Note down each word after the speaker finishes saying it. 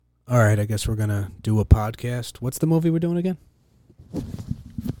All right, I guess we're going to do a podcast. What's the movie we're doing again?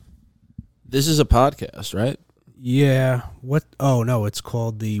 This is a podcast, right? Yeah. What? Oh, no, it's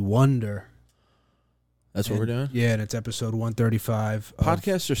called The Wonder. That's what we're doing? Yeah, and it's episode 135.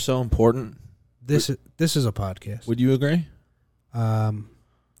 Podcasts are so important. This is a podcast. Would you agree? I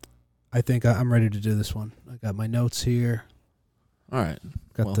think I'm ready to do this one. I got my notes here. All right.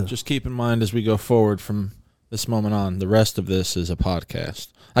 Got just keep in mind as we go forward from this moment on, the rest of this is a podcast.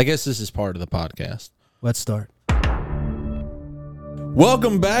 I guess this is part of the podcast. Let's start.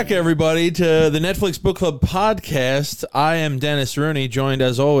 Welcome back, everybody, to the Netflix Book Club podcast. I am Dennis Rooney, joined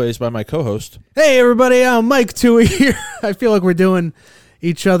as always by my co-host. Hey, everybody. I'm Mike Tui here. I feel like we're doing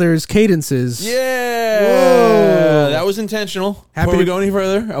each other's cadences. Yeah. Whoa. That was intentional. Happy Before we to- go any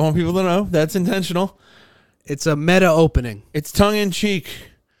further, I want people to know that's intentional. It's a meta opening. It's tongue-in-cheek.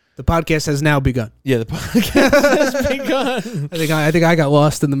 The podcast has now begun. Yeah, the podcast has begun. I think I got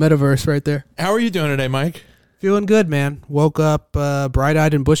lost in the metaverse right there. How are you doing today, Mike? Feeling good, man. Woke up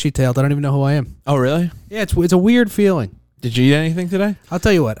bright-eyed and bushy-tailed. I don't even know who I am. Oh, really? Yeah, it's a weird feeling. Did you eat anything today? I'll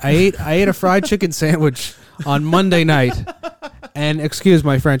tell you what. I ate a fried chicken sandwich on Monday night. And excuse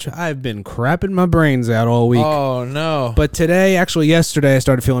my French, I've been crapping my brains out all week. Oh, no. But today, actually yesterday, I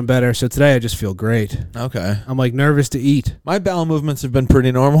started feeling better. So today I just feel great. Okay. I'm like nervous to eat. My bowel movements have been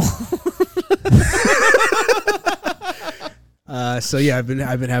pretty normal. So yeah, I've been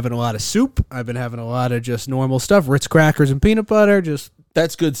having a lot of soup. I've been having a lot of just normal stuff, Ritz crackers and peanut butter. Just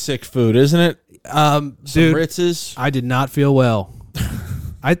That's good sick food, isn't it? Some dude, Ritzes. I did not feel well.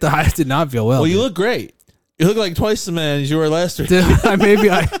 I did not feel well. Well, you dude. look great. You look like twice the man as you were last week. Dude,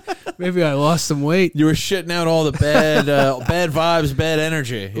 maybe I lost some weight. You were shitting out all the bad bad vibes, bad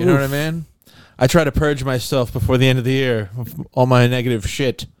energy. You know what I mean? I try to purge myself before the end of the year of all my negative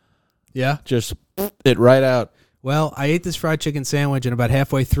shit. Yeah. Just it right out. Well, I ate this fried chicken sandwich, and about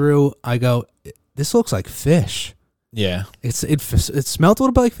halfway through, I go, "This looks like fish." Yeah. It smelled a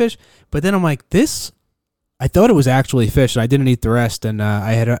little bit like fish, but then I'm like, "This." I thought it was actually fish, and I didn't eat the rest, and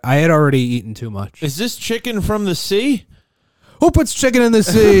I had already eaten too much. Is this chicken from the sea? Who puts chicken in the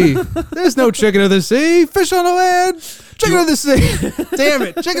sea? There's no chicken in the sea. Fish on the land. Chicken in the sea. Damn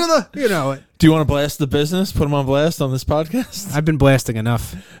it. Chicken in the... You know it. Do you want to blast the business? Put them on blast on this podcast? I've been blasting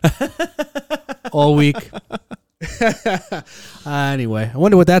enough. All week. Anyway, I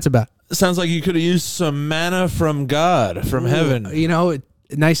wonder what that's about. Sounds like you could have used some manna from God, from heaven. You know,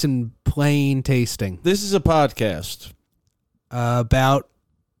 nice and plain tasting. This is a podcast. About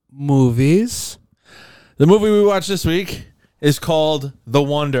movies. The movie we watched this week is called The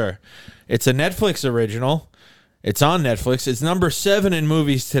Wonder. It's a Netflix original. It's on Netflix. It's number 7 in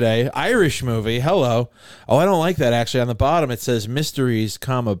movies today. Irish movie. Hello. Oh, I don't like that, actually. On the bottom, it says mysteries,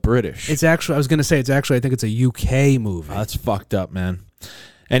 British. It's actually, I think it's a UK movie. Oh, that's fucked up, man.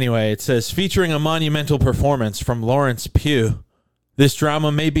 Anyway, it says, featuring a monumental performance from Lawrence Pugh. This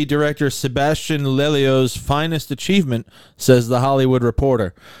drama may be director Sebastian Lelio's finest achievement, says The Hollywood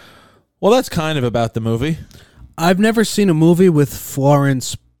Reporter. Well, that's kind of about the movie. I've never seen a movie with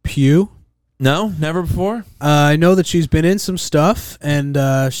Florence Pugh. No? Never before? I know that she's been in some stuff, and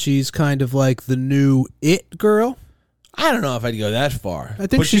she's kind of like the new It girl. I don't know if I'd go that far. I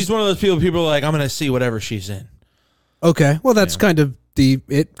think but she's one of those people are like, I'm going to see whatever she's in. Okay, well, that's kind of the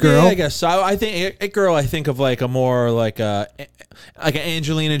It girl. Yeah, I guess so. I think It girl, I think of like a more like an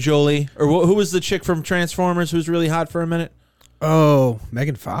Angelina Jolie. Or who was the chick from Transformers who was really hot for a minute? Oh,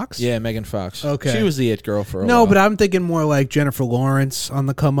 Megan Fox? Yeah, Megan Fox. Okay. She was the It girl for a while. No, but I'm thinking more like Jennifer Lawrence on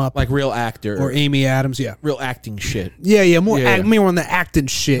the come up. Like real actor. Or Amy Adams, yeah. Real acting shit. Yeah, more Yeah. more on the acting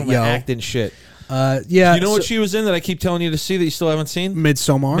shit, yo. Acting shit. Yeah. You know what she was in that I keep telling you to see that you still haven't seen?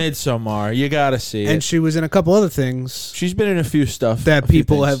 Midsommar. Midsommar. You got to see And it. she was in a couple other things She's been in a few stuff. that a few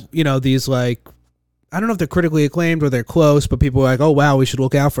people things. have, these like, I don't know if they're critically acclaimed or they're close, but people are like, oh, wow, we should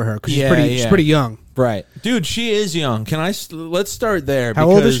look out for her because she's pretty young. Right. Dude, she is young. Let's start there.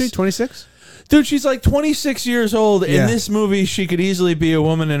 How old is she? 26? Dude, she's like 26 years old. Yeah. In this movie, she could easily be a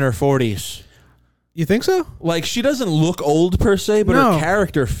woman in her 40s. You think so? Like, she doesn't look old per se, but No. her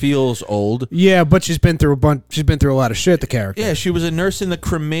character feels old. Yeah, but she's been through a bunch. She's been through a lot of shit. The character. Yeah, she was a nurse in the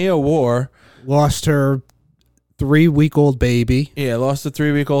Crimea War. Lost her 3-week-old baby. Yeah, lost a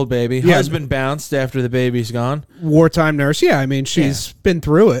 3-week-old baby. Yeah. Husband bounced after the baby's gone. Wartime nurse. Yeah, I mean, she's been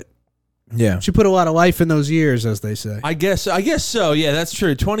through it. Yeah. She put a lot of life in those years, as they say. I guess so. Yeah, that's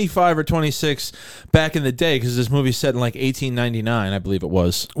true. 25 or 26 back in the day, because this movie's set in like 1899, I believe it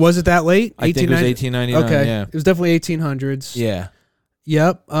was. Was it that late? I think it was 1899. Okay, Yeah. it was definitely 1800s. Yeah.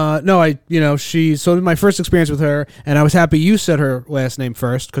 Yep. No, so my first experience with her, and I was happy you said her last name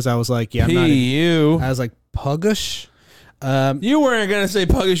first because I was like, yeah, I'm not. P.U. I was like, Puggish. You weren't gonna say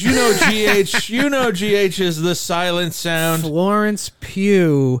Puggish. You know GH. You know GH is the silent sound. Florence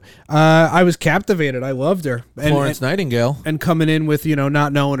Pugh. I was captivated. I loved her. Florence Nightingale. And coming in with,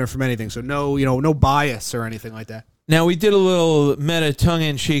 not knowing her from anything. So no bias or anything like that. Now, we did a little meta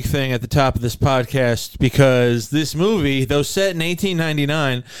tongue-in-cheek thing at the top of this podcast because this movie, though set in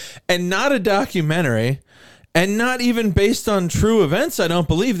 1899 and not a documentary and not even based on true events, I don't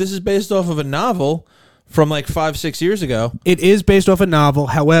believe. This is based off of a novel from like 5-6 years ago. It is based off a novel.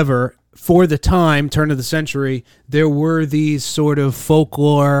 However, for the time, turn of the century, there were these sort of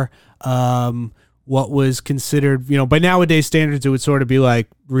folklore, what was considered, by nowadays standards, it would sort of be like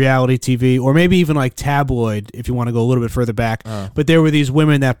reality TV or maybe even like tabloid if you want to go a little bit further back. But there were these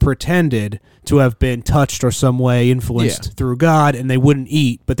women that pretended to have been touched or some way influenced through God, and they wouldn't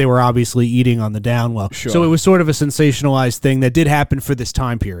eat, but they were obviously eating on the down low. Sure. So it was sort of a sensationalized thing that did happen for this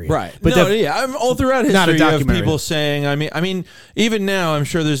time period. Right. But all throughout history, not a you have documentary. people saying, I mean, even now, I'm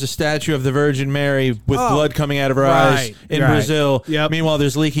sure there's a statue of the Virgin Mary with blood coming out of her eyes in Brazil. Yep. Meanwhile,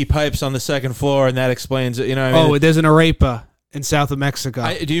 there's leaky pipes on the second floor, and that explains it. You know what I mean? Oh, there's an arepa in south of Mexico.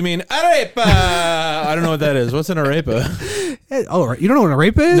 Do you mean arepa? I don't know what that is. What's an arepa? Oh, you don't know what an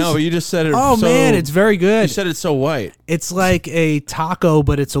arepa is? No, you just said it. Oh, so, man, it's very good. You said it's so white. It's like a taco,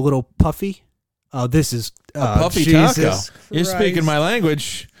 but it's a little puffy. Oh, this is Puffy Jesus taco. Christ. You're speaking my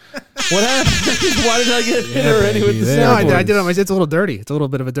language. What happened? Why did I get hit already with the No, sound? I did it on my. It's a little dirty. It's a little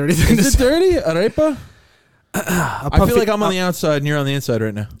bit of a dirty thing. Is it dirty? Arepa? I I feel like I'm on the outside and you're on the inside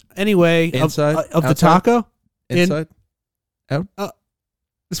right now. Anyway, Inside? of the Outside? taco. Inside? Out?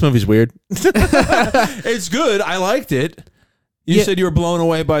 This movie's weird. It's good. I liked it. You said you were blown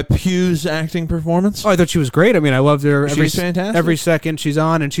away by Pugh's acting performance? Oh, I thought she was great. I mean, I loved her She's fantastic. every second she's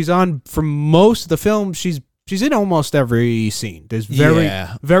on, and she's on for most of the film. She's in almost every scene. There's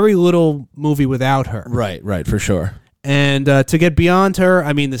very little movie without her. Right, for sure. And to get beyond her,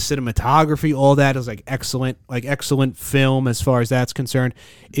 I mean, the cinematography, all that is like excellent film as far as that's concerned.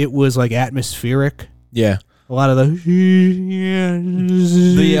 It was like atmospheric. Yeah. A lot of the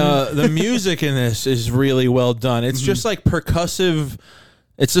music in this is really well done. It's just like percussive.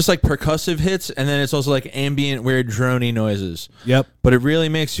 It's just like percussive hits, and then it's also like ambient, weird, drony noises. Yep. But it really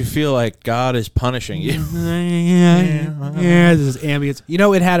makes you feel like God is punishing you. Yeah, this is ambience.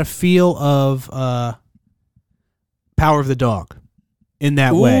 It had a feel of Power of the Dog in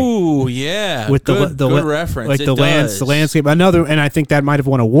that way. Ooh, yeah. With good the reference. like It the does. landscape. And I think that might have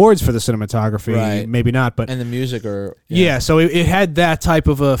won awards for the cinematography. Right. Maybe not, but And the music are... yeah, so it had that type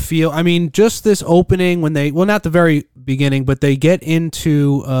of a feel. I mean, just this opening when not the very beginning, but they get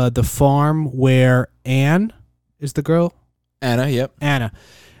into the farm where Anne is the girl. Anna, yep. Anna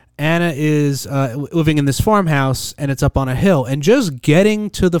is living in this farmhouse, and it's up on a hill. And just getting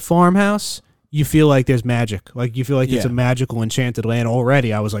to the farmhouse, you feel like there's magic. Like you feel like it's a magical, enchanted land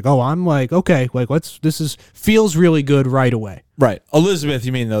already. I was like, okay, like feels really good right away. Right. Elizabeth,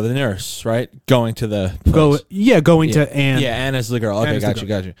 you mean, though, the nurse, right? Going to the place. To Anne. Yeah, Anna's the girl. Okay, Anna's the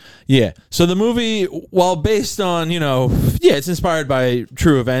got you. Yeah. So the movie, while based on, it's inspired by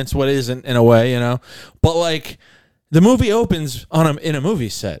true events, what isn't in a way, but like the movie opens in a movie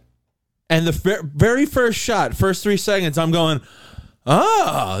set. And the very first shot, first 3 seconds, I'm going,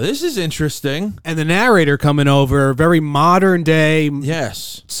 oh, this is interesting. And the narrator coming over, very modern day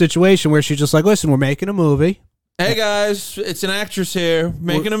situation where she's just like, listen, we're making a movie. Hey, guys, it's an actress here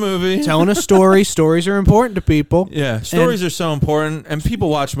making a movie. Telling a story. Stories are important to people. Yeah, stories are so important, and people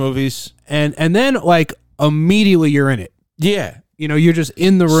watch movies. And then, like, immediately you're in it. Yeah. You're just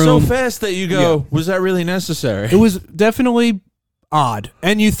in the room. So fast that you go, was that really necessary? It was definitely odd.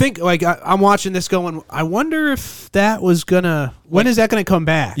 And you think, like, I'm watching this going, I wonder if that was gonna, when is that gonna come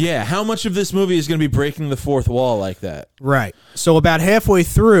back? Yeah, how much of this movie is gonna be breaking the fourth wall like that? Right. So about halfway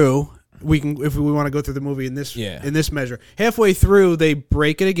through, we can, if we want to go through the movie in this measure, halfway through they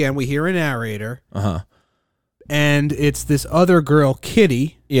break it again. We hear a narrator. And it's this other girl,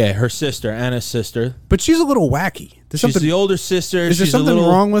 Kitty. Yeah, her sister, Anna's sister. But she's a little wacky. She's the older sister. Is there something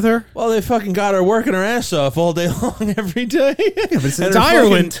wrong with her? Well, they fucking got her working her ass off all day long every day. Yeah, but it's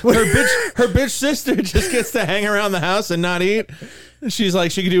Ireland. Her bitch sister just gets to hang around the house and not eat. She's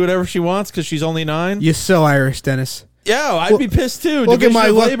like, she can do whatever she wants because she's only 9. You're so Irish, Dennis. Yeah, I'd be pissed too. Look Division at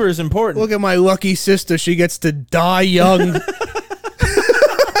of labor is important. Look at my lucky sister. She gets to die young.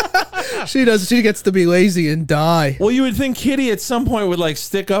 She does. She gets to be lazy and die. Well, you would think Kitty at some point would like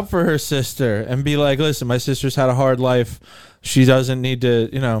stick up for her sister and be like, "Listen, my sister's had a hard life. She doesn't need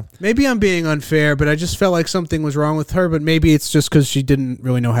to, Maybe I'm being unfair, but I just felt like something was wrong with her. But maybe it's just because she didn't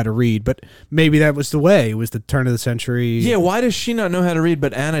really know how to read. But maybe that was the way. It was the turn of the century. Yeah, why does she not know how to read,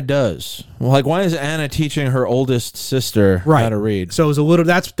 but Anna does? Like, why is Anna teaching her oldest sister how to read? So it was a little.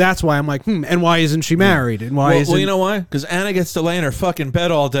 That's why I'm like, and why isn't she married? And why isn't? Well, you know why? Because Anna gets to lay in her fucking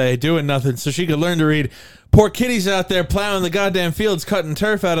bed all day doing nothing, so she could learn to read. Poor Kitty's out there plowing the goddamn fields, cutting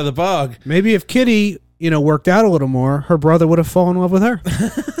turf out of the bog. Maybe if Kitty, worked out a little more, her brother would have fallen in love with her.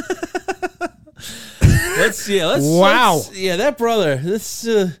 Wow. That brother.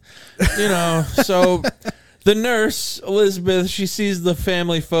 So the nurse, Elizabeth, she sees the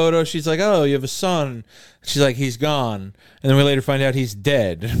family photo. She's like, oh, you have a son. She's like, he's gone. And then we later find out he's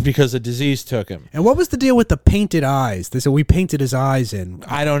dead because a disease took him. And what was the deal with the painted eyes? They said we painted his eyes in.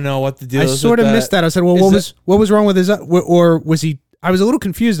 I don't know what the deal is. I sort of missed that. I said, well, what was wrong with his eye? Or was he... I was a little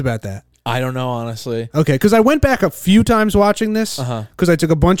confused about that. I don't know, honestly. Okay, because I went back a few times watching this because I took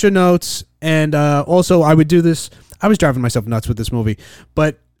a bunch of notes, and also I would do this. I was driving myself nuts with this movie,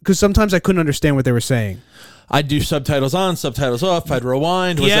 but because sometimes I couldn't understand what they were saying. I'd do subtitles on, subtitles off. I'd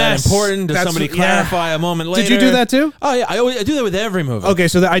rewind. Was that important? Did somebody clarify a moment later? Did you do that too? Oh, yeah. I do that with every movie. Okay,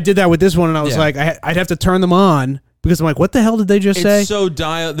 so I did that with this one, and I was like, I'd have to turn them on because I'm like, what the hell did they just say? So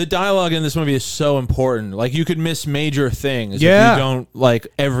the dialogue in this movie is so important. Like, you could miss major things if you don't like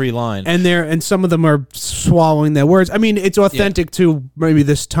every line. And some of them are swallowing their words. I mean, it's authentic to maybe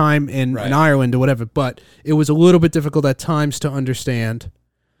this time in Ireland or whatever, but it was a little bit difficult at times to understand.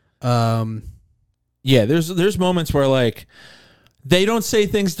 Yeah, there's moments where like they don't say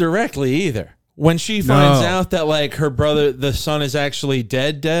things directly either. When she finds out that like her brother, the son, is actually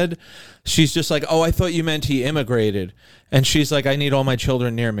dead, she's just like, "Oh, I thought you meant he immigrated," and she's like, "I need all my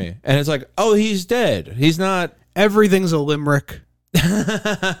children near me," and it's like, "Oh, he's dead. He's not." Everything's a limerick.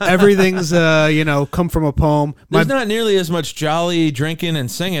 Everything's come from a poem. There's not nearly as much jolly drinking and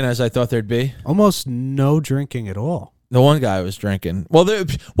singing as I thought there'd be. Almost no drinking at all. The one guy was drinking. Well,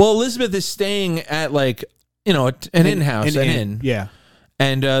 Elizabeth is staying at like an in-house, an inn. Yeah.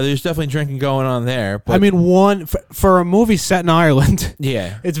 And there's definitely drinking going on there. But I mean, for a movie set in Ireland,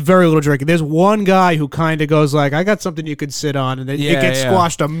 it's very little drinking. There's one guy who kind of goes like, "I got something you could sit on," and then it gets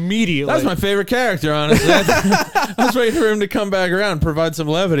squashed immediately. That's my favorite character, honestly. I was waiting for him to come back around, provide some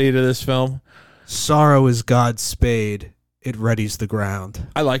levity to this film. Sorrow is God's spade. It readies the ground.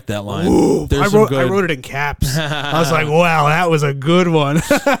 I like that line. Ooh, I wrote it in caps. I was like, wow, that was a good one.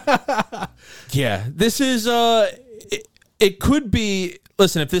 Yeah, this is, it could be,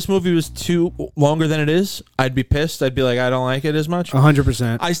 listen, if this movie was too longer than it is, I'd be pissed. I'd be like, I don't like it as much.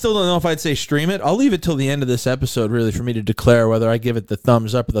 100%. I still don't know if I'd say stream it. I'll leave it till the end of this episode, really, for me to declare whether I give it the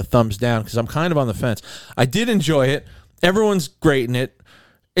thumbs up or the thumbs down, because I'm kind of on the fence. I did enjoy it. Everyone's great in it.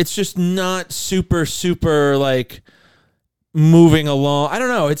 It's just not super, super, like, moving along. I don't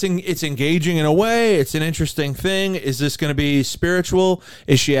know. It's engaging in a way. It's an interesting thing. Is this going to be spiritual?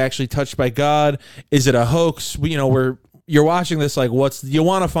 Is she actually touched by God? Is it a hoax? You're watching this like, you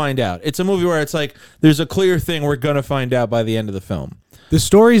want to find out. It's a movie where it's like there's a clear thing we're going to find out by the end of the film. The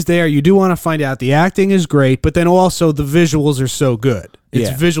story's there. You do want to find out. The acting is great, but then also the visuals are so good. It's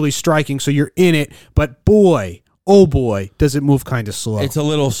visually striking, so you're in it. But boy, oh boy, does it move kind of slow. It's a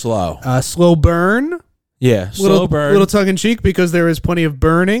little slow. Slow burn. Yeah, slow burn. Little tongue-in-cheek because there is plenty of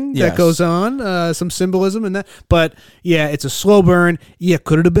burning that goes on, some symbolism in that. But, yeah, it's a slow burn. Yeah,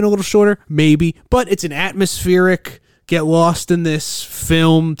 could it have been a little shorter? Maybe. But it's an atmospheric, get lost in this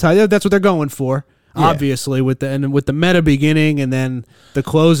film. That's what they're going for, obviously, with the meta beginning and then the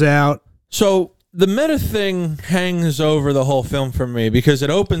closeout. So the meta thing hangs over the whole film for me because it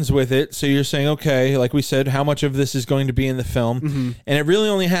opens with it. So you're saying, okay, like we said, how much of this is going to be in the film? Mm-hmm. And it really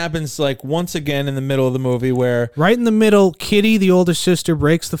only happens like once again in the middle of the movie where... Right in the middle, Kitty, the older sister,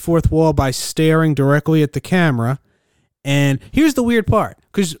 breaks the fourth wall by staring directly at the camera. And here's the weird part,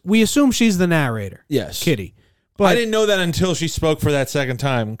 because we assume she's the narrator. Yes. Kitty. But I didn't know that until she spoke for that second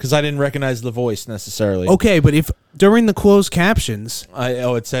time because I didn't recognize the voice necessarily. Okay, but if during the closed captions,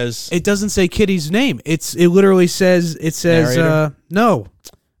 it says it doesn't say Kitty's name. It literally says no,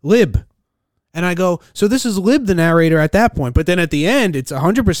 Lib, and I go, so this is Lib the narrator at that point. But then at the end, it's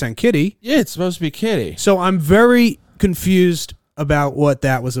 100% Kitty. Yeah, it's supposed to be Kitty. So I'm very confused about what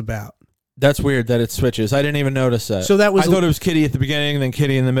that was about. That's weird that it switches. I didn't even notice that. So that was I thought it was Kitty at the beginning, then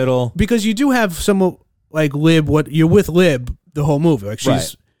Kitty in the middle. Because you do have some. Like Lib, you're with Lib the whole movie. Like she's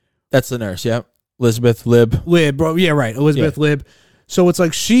right. That's the nurse, yeah. Elizabeth Lib. Bro. Yeah, right. Elizabeth Lib. So it's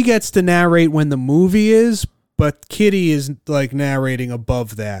like she gets to narrate when the movie is, but Kitty is like narrating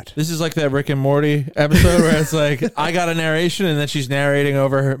above that. This is like that Rick and Morty episode where it's like I got a narration and then she's narrating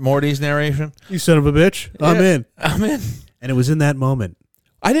over Morty's narration. You son of a bitch. Yeah, I'm in. And it was in that moment.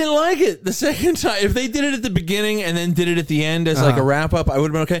 I didn't like it the second time. If they did it at the beginning and then did it at the end as like a wrap up, I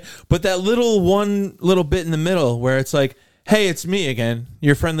would have been okay. But that one little bit in the middle where it's like, hey, it's me again,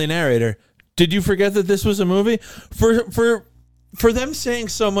 your friendly narrator. Did you forget that this was a movie? For them saying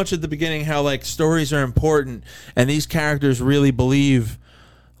so much at the beginning how like stories are important and these characters really believe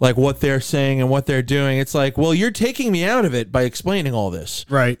like what they're saying and what they're doing, it's like, well, you're taking me out of it by explaining all this.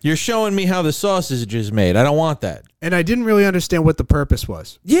 Right. You're showing me how the sausage is made. I don't want that. And I didn't really understand what the purpose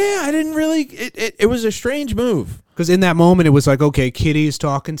was. Yeah, I didn't really. It was a strange move. Because in that moment, it was like, okay, Kitty's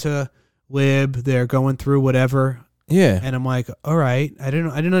talking to Lib. They're going through whatever. Yeah. And I'm like, all right. I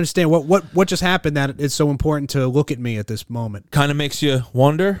didn't understand what just happened that it's so important to look at me at this moment. Kind of makes you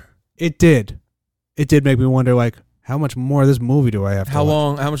wonder. It did. It did make me wonder, like, how much more of this movie do I have to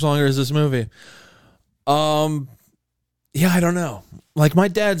watch? How much longer is this movie? Yeah, I don't know. Like, my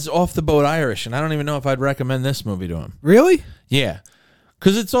dad's off the boat Irish, and I don't even know if I'd recommend this movie to him. Really? Yeah.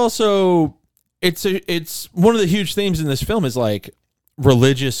 Because it's also, it's one of the huge themes in this film is, like,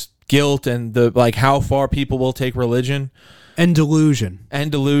 religious guilt and the like how far people will take religion. And delusion.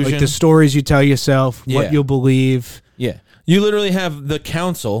 Like the stories you tell yourself, what you'll believe. Yeah. You literally have the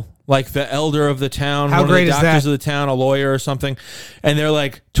council, like the elder of the town, How one great of the is doctors that? of the town, a lawyer or something, and they're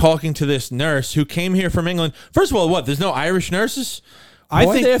like talking to this nurse who came here from England. First of all, what? There's no Irish nurses? Why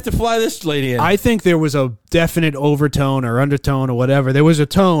did they have to fly this lady in? I think there was a definite overtone or undertone or whatever. There was a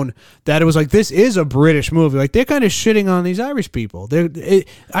tone that it was like, this is a British movie. Like, they're kind of shitting on these Irish people.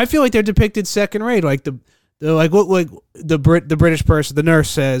 I feel like they're depicted second rate. Like the British person, the nurse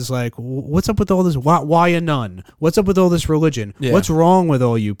says, like, what's up with all this? Why a nun? What's up with all this religion? Yeah. What's wrong with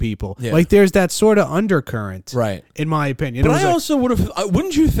all you people? Yeah. Like, there's that sort of undercurrent, right? In my opinion. But I also would have.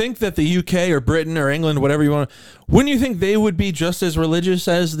 Wouldn't you think that the UK or Britain or England, whatever you want, wouldn't you think they would be just as religious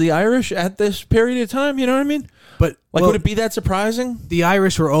as the Irish at this period of time? You know what I mean? But like, would it be that surprising? The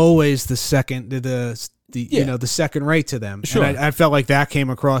Irish were always the second, the second rate to them. Sure. And I felt like that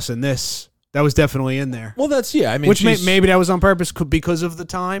came across in this. That was definitely in there. Well, I mean, which maybe that was on purpose because of the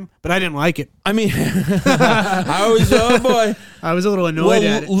time, but I didn't like it. I mean, I was I was a little annoyed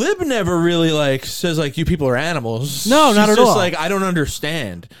at it. Lib never really like says like you people are animals. No, She's not at just all. Like, I don't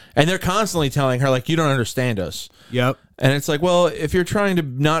understand, and they're constantly telling her like, you don't understand us. Yep. And it's like, well, if you're trying to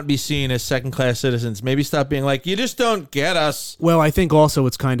not be seen as second-class citizens, maybe stop being like, you just don't get us. Well, I think also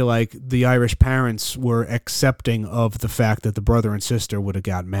it's kind of like the Irish parents were accepting of the fact that the brother and sister would have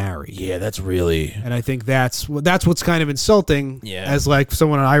got married. Yeah, that's really... And I think that's what's kind of insulting. Yeah. As like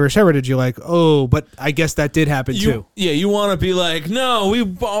someone of Irish heritage, you're like, oh, but I guess that did happen too. Yeah, you want to be like, no,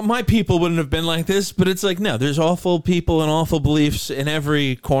 my people wouldn't have been like this, but it's like, no, there's awful people and awful beliefs in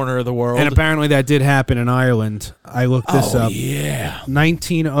every corner of the world. And apparently that did happen in Ireland. I looked this up. Yeah.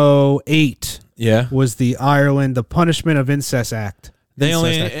 1908 was the Punishment of Incest Act. They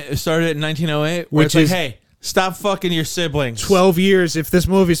only started in 1908, which is, like, hey, stop fucking your siblings. 12 years, if this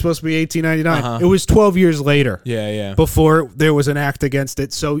movie's supposed to be 1899, it was 12 years later. Yeah. Before there was an act against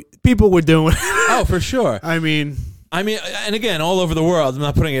it. So people were doing it. Oh, for sure. I mean, and again, all over the world, I'm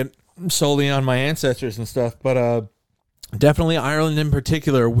not putting it solely on my ancestors and stuff, but definitely Ireland in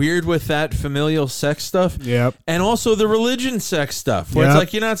particular, weird with that familial sex stuff. Yep. And also the religion sex stuff, where it's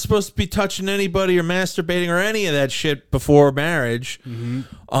like you're not supposed to be touching anybody or masturbating or any of that shit before marriage.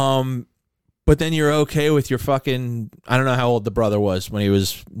 Mm-hmm. But then you're okay with your fucking, I don't know how old the brother was when he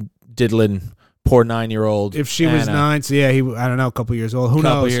was diddling poor 9-year-old. If she was 9, so yeah, I don't know, a couple years old. Who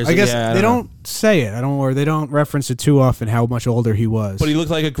knows? Years, I guess they don't say it. They don't reference it too often how much older he was. But he looked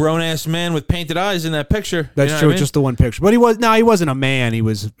like a grown ass man with painted eyes in that picture. That's true, just the one picture. But he wasn't a man. He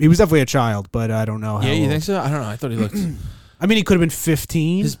was definitely a child, but I don't know how. Yeah, you old. think so? I don't know. I thought he looked. I mean, he could have been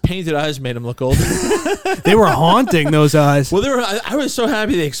 15. His painted eyes made him look older. They were haunting, those eyes. Well, I was so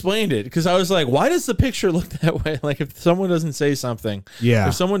happy they explained it, because I was like, why does the picture look that way? Like, if someone doesn't say something,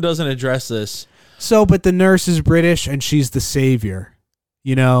 if someone doesn't address this. So, but the nurse is British, and she's the savior.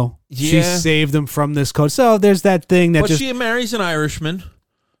 You know? Yeah. She saved them from this code. So there's that thing that she marries an Irishman.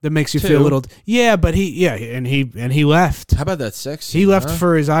 That makes you feel a little... Yeah, but he left. How about that sex scene, He left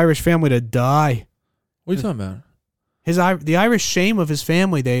for his Irish family to die. What are you talking about? The Irish shame of his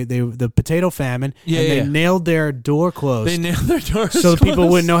family, the potato famine, they nailed their door closed. They nailed their doors so people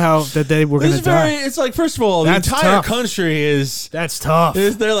wouldn't know that they were going to die. It's like, first of all, That's the entire tough. country is... That's tough.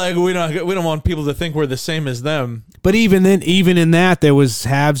 They're like, we don't want people to think we're the same as them. But even in that, there was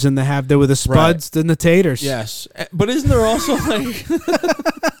haves and the have. There were the spuds and the taters. Yes, but isn't there also like,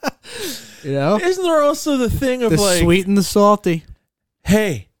 you know, isn't there also the thing of the like sweet and the salty?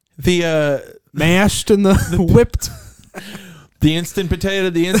 Hey, the mashed and the whipped, the instant potato,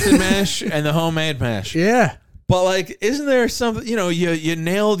 the instant mash, and the homemade mash. Yeah, But like, isn't there something? You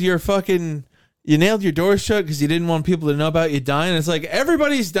nailed your door shut because you didn't want people to know about you dying. It's like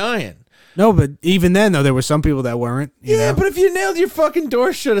everybody's dying. No, but even then, though, there were some people that weren't. You know? But if you nailed your fucking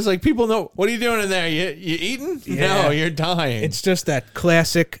door shut, it's like people know. What are you doing in there? You eating? Yeah. No, you're dying. It's just that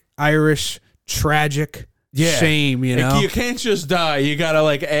classic Irish tragic shame, you know? You can't just die. You got to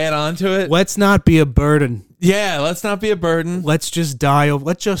like add on to it. Let's not be a burden. Yeah, let's not be a burden. Let's just die.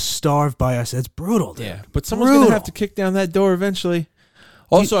 Let's just starve by us. It's brutal, dude. Yeah, but someone's going to have to kick down that door eventually.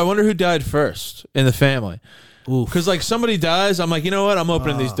 Also, I wonder who died first in the family. Because like somebody dies, I'm like, you know what? I'm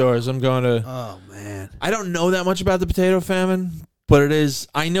opening these doors. I'm going to. Oh man, I don't know that much about the potato famine, but it is.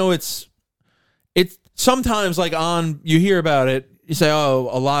 I know it's sometimes like you hear about it. You say, oh,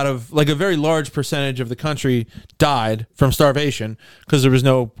 a lot of like a very large percentage of the country died from starvation because there was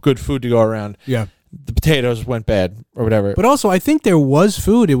no good food to go around. Yeah, the potatoes went bad or whatever. But also, I think there was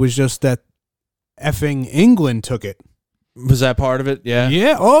food. It was just that effing England took it. Was that part of it? Yeah.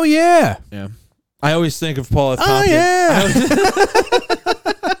 Yeah. Oh yeah. Yeah. I always think of Paul F. Tompkins. Oh, yeah.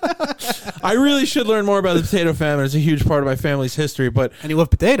 I really should learn more about the potato famine. It's a huge part of my family's history. And you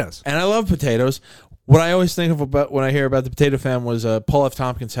love potatoes. And I love potatoes. What I always think of about when I hear about the potato famine was Paul F.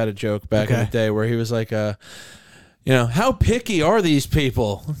 Tompkins had a joke back in the day where he was like, how picky are these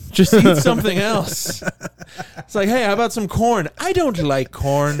people? Just eat something else. It's like, hey, how about some corn? I don't like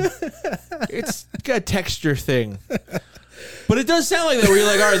corn. It's a texture thing. But it does sound like that where you're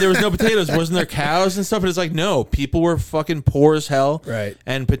like, all right, there was no potatoes. Wasn't there cows and stuff? But it's like, no, people were fucking poor as hell. Right.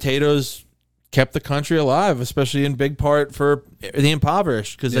 And potatoes kept the country alive, especially in big part for the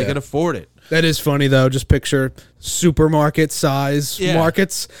impoverished because they could afford it. That is funny, though. Just picture supermarket size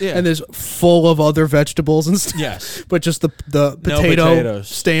markets, and there's full of other vegetables and stuff. Yes. But just the potato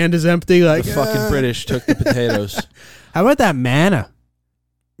stand is empty. Like the fucking British took the potatoes. How about that manna?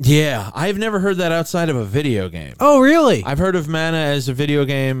 Yeah, I've never heard that outside of a video game. Oh, really? I've heard of manna as a video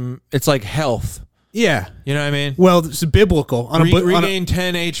game. It's like health. Yeah. You know what I mean? Well, it's biblical. Regain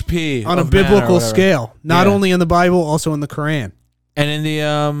 10 HP. On a biblical scale. Not only in the Bible, also in the Quran. And in the,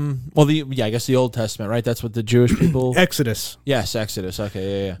 I guess the Old Testament, right? That's what the Jewish people... Exodus. Yes, Exodus.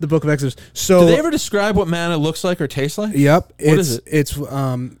 Okay, yeah. The book of Exodus. So, do they ever describe what manna looks like or tastes like? Yep. What is it?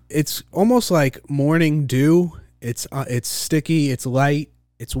 It's almost like morning dew. It's sticky. It's light.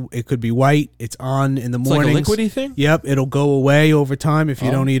 It could be white. It's on in the morning. Like a liquidy thing? Yep. It'll go away over time if you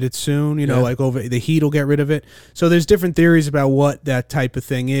don't eat it soon. You know, like over the heat will get rid of it. So there's different theories about what that type of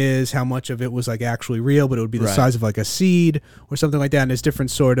thing is, how much of it was like actually real, but it would be the size of like a seed or something like that. And there's different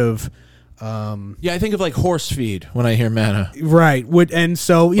sort of I think of like horse feed when I hear manna. Right. And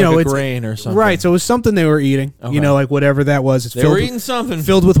so, you know, it's grain or something. Right. So it was something they were eating, you know, like whatever that was. They were eating something.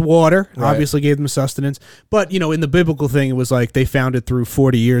 Filled with water, obviously gave them sustenance. But, you know, in the biblical thing, it was like they found it through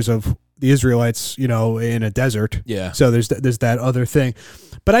 40 years of the Israelites, you know, in a desert. Yeah. So there's that other thing.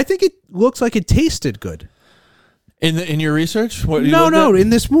 But I think it looks like it tasted good. In your research? What No,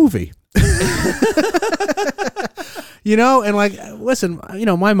 in this movie. You know, and like, listen, you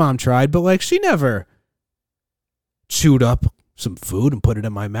know, my mom tried, but like, she never chewed up some food and put it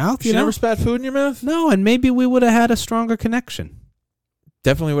in my mouth. She never spat food in your mouth? No, and maybe we would have had a stronger connection.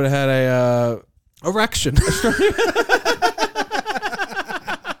 Definitely would have had a erection.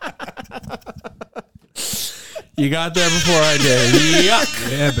 You got there before I did.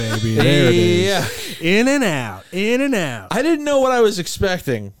 Yuck. Yeah, baby. There it is. In and out. In and out. I didn't know what I was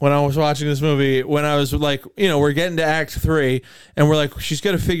expecting when I was watching this movie. When I was like, you know, we're getting to Act 3, and we're like, she's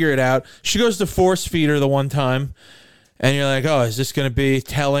going to figure it out. She goes to force feed her the one time, and you're like, oh, is this going to be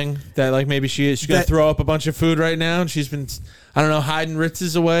telling that like maybe she's going to throw up a bunch of food right now? And she's been, I don't know, hiding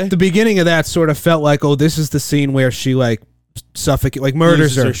Ritz's away. The beginning of that sort of felt like, oh, this is the scene where she like suffocates, like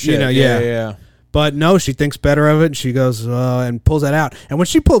murders her. Shit. You know, yeah. But no, she thinks better of it, and she goes and pulls that out. And when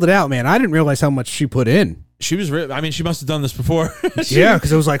she pulled it out, man, I didn't realize how much she put in. She was, I mean, she must have done this before. Yeah,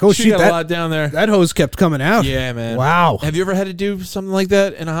 because it was like, oh, she got a lot down there. That hose kept coming out. Yeah, man. Wow. Have you ever had to do something like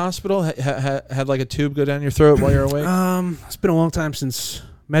that in a hospital? Had like a tube go down your throat while you're awake? It's been a long time since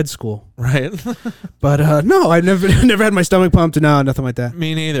med school, right? But no, I've never had my stomach pumped. No, nothing like that.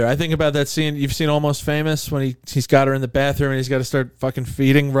 Me neither. I think about that scene. You've seen Almost Famous when he's got her in the bathroom and he's got to start fucking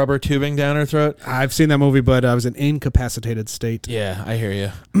feeding rubber tubing down her throat. I've seen that movie, but I was in incapacitated state. Yeah, I hear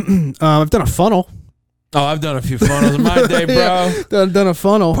you. I've done a funnel. Oh, I've done a few funnels in my day, bro. Yeah, done a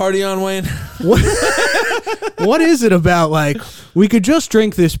funnel. Party on, Wayne. What is it about, like, we could just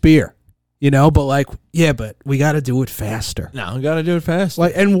drink this beer, you know, but like, yeah, but we got to do it faster. No, we got to do it fast.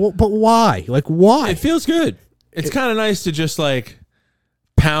 Like, but why? Like, why? It feels good. It's kind of nice to just like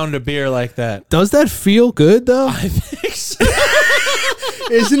pound a beer like that. Does that feel good though? I think so.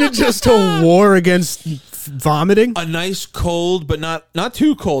 Isn't it just a war against vomiting. A nice cold, but not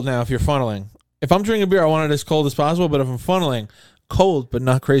too cold now if you're funneling. If I'm drinking beer, I want it as cold as possible, but if I'm funneling, cold, but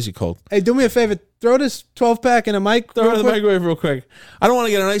not crazy cold. Hey, do me a favor. Throw this 12-pack in a mic. Throw it in the microwave real quick. I don't want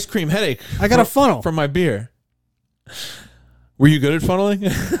to get an ice cream headache. I got a funnel. From my beer. Were you good at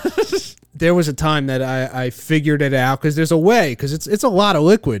funneling? There was a time that I figured it out because there's a way because it's a lot of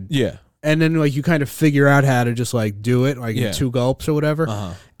liquid. Yeah. And then like you kind of figure out how to just like do it like in 2 gulps or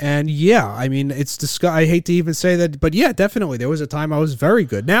whatever. And yeah, I mean it's I hate to even say that, but yeah, definitely there was a time I was very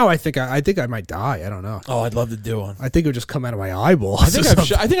good. Now I think I might die. I don't know. Oh, I'd love to do one. I think it would just come out of my eyeball. I think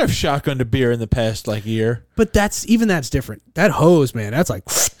I've shotgunned a beer in the past like year. But that's different. That hose, man, that's like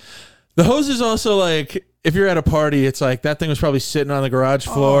the hose is also like if you're at a party, it's like that thing was probably sitting on the garage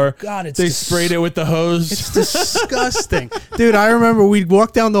floor. Oh God, they sprayed it with the hose. It's disgusting, dude. I remember we'd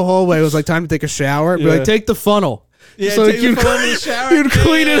walk down the hallway. It was like time to take a shower. Be like, take the funnel. Yeah, so take the funnel in the shower. You'd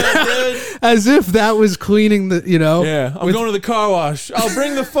clean it out as if that was cleaning the. Yeah, I'm going to the car wash. I'll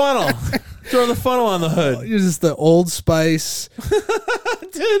bring the funnel. Throw the funnel on the hood. You're just the Old Spice,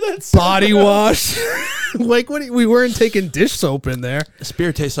 dude. That's body wash. Like we weren't taking dish soap in there. This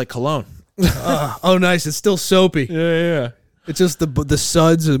beer tastes like cologne. Oh, nice. It's still soapy. Yeah. It's just the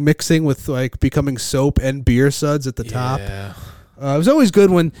suds are mixing with like becoming soap and beer suds at the top. Yeah. It was always good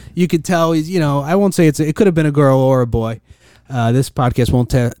when you could tell. I won't say it could have been a girl or a boy. This podcast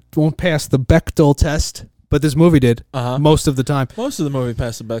won't pass the Bechdel test, but this movie did most of the time. Most of the movie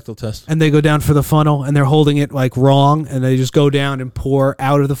passed the Bechdel test. And they go down for the funnel, and they're holding it like wrong, and they just go down and pour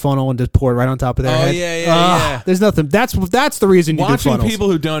out of the funnel and just pour it right on top of their head. Yeah. There's nothing. That's the reason you do Watching funnels. people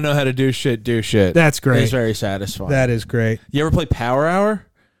who don't know how to do shit do shit. That's great. It's very satisfying. That is great. You ever play Power Hour?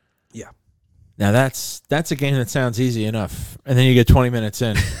 Yeah. Now that's a game that sounds easy enough, and then you get 20 minutes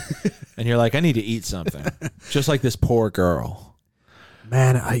in, and you're like, I need to eat something, just like this poor girl.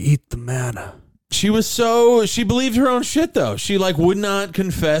 Man, I eat the manna. She believed her own shit though. She like would not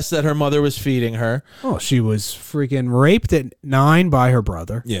confess that her mother was feeding her. Oh, she was freaking raped at 9 by her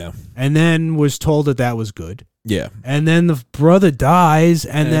brother. Yeah. And then was told that was good. Yeah. And then the brother dies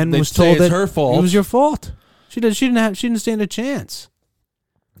and then was told that her fault. It was your fault. She didn't stand a chance.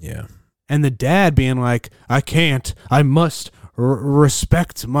 Yeah. And the dad being like, I must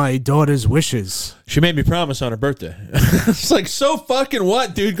respect my daughter's wishes. She made me promise on her birthday. It's like, so fucking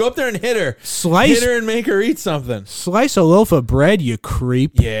what, dude? Go up there and hit her. Hit her and make her eat something. Slice a loaf of bread, you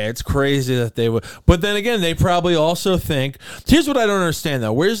creep. Yeah, it's crazy that they would. But then again, they probably also think. Here's what I don't understand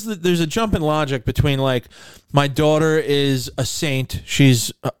though. There's a jump in logic between like, my daughter is a saint.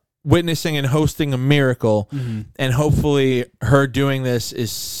 She's witnessing and hosting a miracle, and hopefully her doing this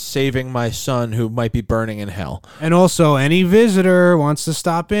is saving my son who might be burning in hell. And also, any visitor wants to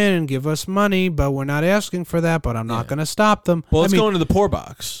stop in and give us money, but we're not asking for that, but I'm not going to stop them. Well, let's go into the poor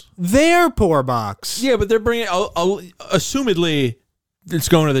box. Their poor box. Yeah, but they're bringing, assumedly, it's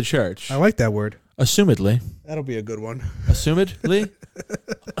going to the church. I like that word. Assumedly. That'll be a good one. Assumedly?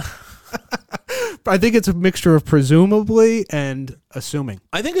 I think it's a mixture of presumably and assuming.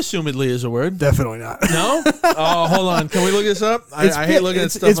 I think assumedly is a word. Definitely not. No? Oh, hold on. Can we look this up? I hate looking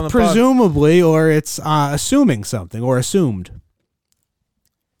at stuff on the It's presumably or it's assuming something or assumed.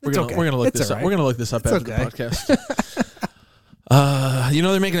 We're gonna look this up. Right. We're gonna look this up after the podcast.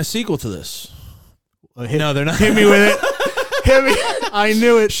 They're making a sequel to this. No, they're not. Hit me with it. Hit me. I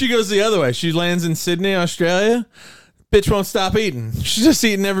knew it. She goes the other way. She lands in Sydney, Australia. Bitch won't stop eating. She's just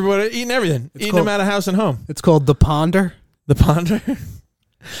eating everything. Eating them out of house and home. It's called The Ponder. The Ponder?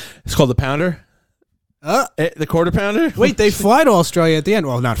 It's called The Pounder? The Quarter Pounder? Wait, they fly to Australia at the end.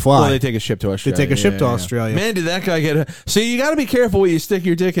 Well, not fly. Well, they take a ship to Australia. They take a ship to Australia. Man, did that guy get... See, you got to be careful what you stick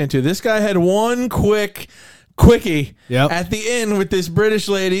your dick into. This guy had one quickie at the end with this British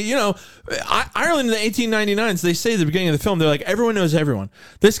lady. Ireland in the 1899s, they say at the beginning of the film, they're like, everyone knows everyone.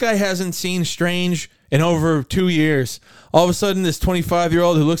 This guy hasn't seen Strange in over 2 years. All of a sudden, this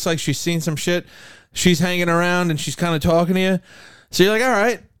 25-year-old who looks like she's seen some shit, she's hanging around and she's kind of talking to you. So you're like, all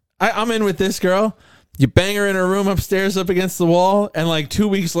right, I'm in with this girl. You bang her in her room upstairs up against the wall, and like 2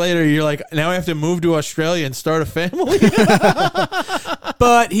 weeks later, you're like, now I have to move to Australia and start a family?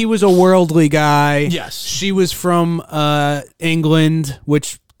 But he was a worldly guy. Yes. She was from England,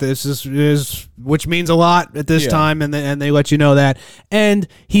 which which means a lot at this time, and they let you know that. And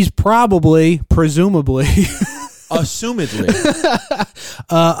he's presumably... Assumedly.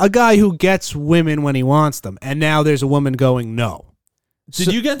 a guy who gets women when he wants them. And now there's a woman going, no.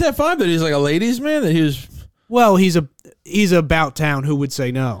 Did you get that vibe that he's like a ladies' man? That he was... Well, he's about town who would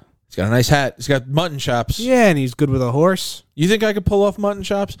say no. He's got a nice hat. He's got mutton chops. Yeah, and he's good with a horse. You think I could pull off mutton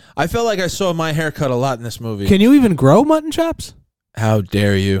chops? I felt like I saw my haircut a lot in this movie. Can you even grow mutton chops? How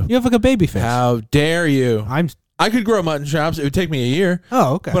dare you? You have like a baby face. How dare you? I could grow mutton chops. It would take me a year.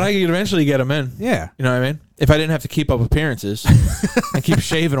 Oh, okay. But I could eventually get them in. Yeah. You know what I mean? If I didn't have to keep up appearances and keep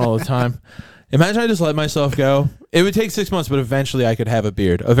shaving all the time. Imagine I just let myself go. It would take 6 months, but eventually I could have a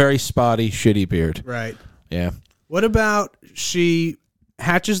beard. A very spotty, shitty beard. Right. Yeah. What about she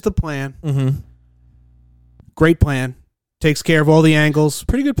hatches the plan? Mm-hmm. Great plan. Takes care of all the angles.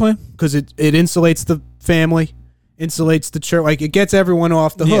 Pretty good plan. Because it insulates the family, insulates the church. Like, it gets everyone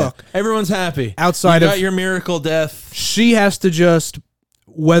off the hook. Everyone's happy. Outside you got of your miracle death. She has to just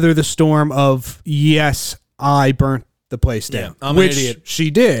weather the storm of, yes, I burnt the place down. I'm which an idiot.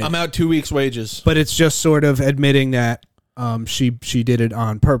 She did. I'm out 2 weeks' wages. But it's just sort of admitting that she did it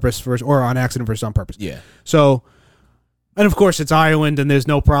on purpose or on accident versus on purpose. Yeah. So, and of course it's Ireland, and there's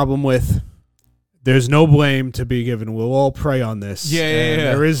no problem with. There's no blame to be given. We'll all pray on this.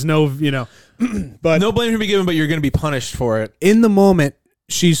 Yeah. There is no, but no blame to be given, but you're going to be punished for it. In the moment,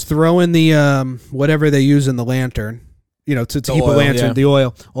 she's throwing the whatever they use in the lantern, to keep oil, a lantern, yeah. the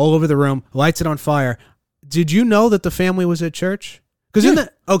oil, all over the room, lights it on fire. Did you know that the family was at church? Because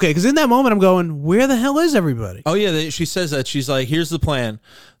in that moment, I'm going, where the hell is everybody? Oh yeah, she says that. She's like, here's the plan.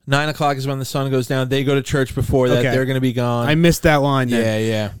 9 o'clock is when the sun goes down. They go to church before that. Okay. They're going to be gone. I missed that line. Then.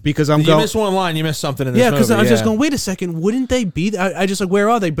 Yeah. Because you missed one line. You missed something in this movie. Because I was just going, wait a second, wouldn't they be? I just like, where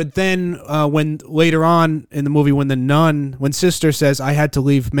are they? But then when later on in the movie, when Sister says, I had to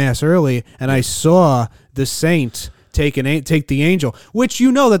leave mass early, and I saw the saint take the angel, which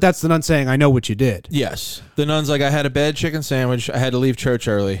that's the nun saying, I know what you did. Yes. The nun's like, I had a bad chicken sandwich. I had to leave church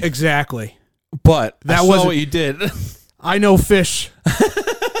early. Exactly. But that was what you did. I know fish.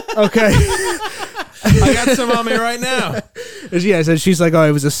 Okay. I got some on me right now. Yeah, so she's like, oh,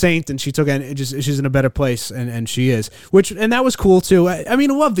 it was a saint, and she took it. She's in a better place, and she is. And that was cool too. I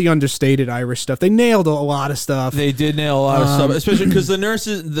mean, I love the understated Irish stuff. They nailed a lot of stuff. They did nail a lot of stuff, especially because the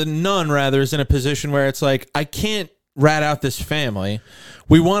nun is in a position where it's like, I can't rat out this family.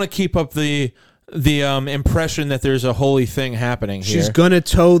 We want to keep up the impression that there's a holy thing happening here. She's gonna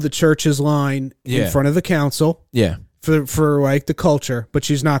toe the church's line in front of the council. Yeah. For like the culture, but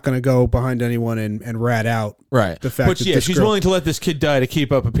she's not going to go behind anyone and rat out the fact that she's willing to let this kid die to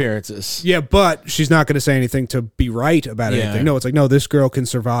keep up appearances. Yeah, but she's not going to say anything to be right about anything. No, it's like, no, this girl can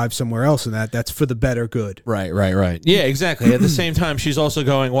survive somewhere else, and that's for the better good. Right. Yeah, exactly. At the same time, she's also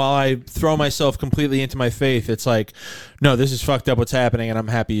going, while I throw myself completely into my faith, it's like, no, this is fucked up what's happening, and I'm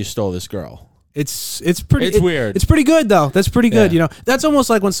happy you stole this girl. It's weird. It's pretty good though. That's pretty good. That's almost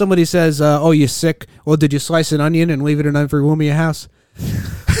like when somebody says, "Oh, you sick? Well, did you slice an onion and leave it in every room of your house?"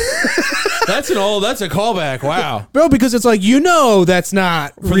 That's a callback. Wow, bro. Because it's like that's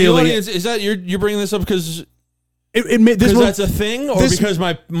not for really. The audience, is that you're bringing this up because? Because that's a thing, or because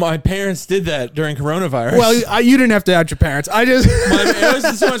my parents did that during coronavirus. Well, you didn't have to out your parents. It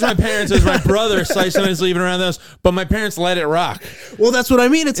wasn't so much my parents as my brother slicing and leaving around the house, but my parents let it rock. Well, that's what I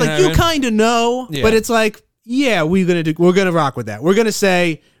mean. It's like you kind of know, but it's like, we're gonna rock with that. We're gonna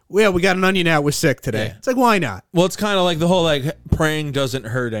say, we got an onion out. We're sick today. Yeah. It's like, why not? Well, it's kind of like the whole praying doesn't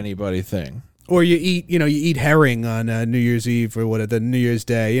hurt anybody thing. Or you eat herring on New Year's Eve or the New Year's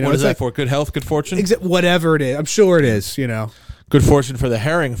Day. What is that for? Good health, good fortune? Whatever it is. I'm sure it is, Good fortune for the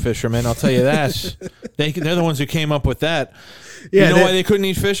herring fishermen, I'll tell you that. They're the ones who came up with that. Yeah, you know why they couldn't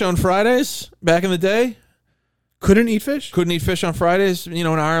eat fish on Fridays back in the day? Couldn't eat fish? Couldn't eat fish on Fridays, in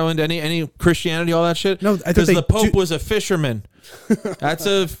Ireland, any Christianity, all that shit? No, because the Pope was a fisherman. That's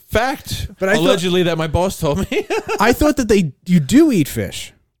a fact. But allegedly, that my boss told me. I thought that you do eat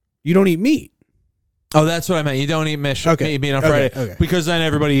fish. You don't eat meat. Oh, that's what I meant. You don't eat meat on Friday. Okay. Because then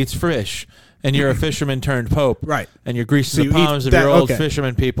everybody eats fish. And you're a fisherman turned pope. Right. And you're greasing the palms of your old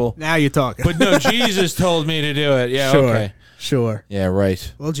fisherman people. Now you're talking. But no, Jesus told me to do it. Yeah, okay. Sure. Yeah,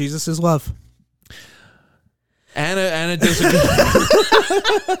 right. Well, Jesus is love. Anna does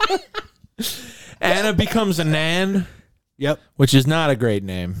Anna becomes a Nan. Yep. Which is not a great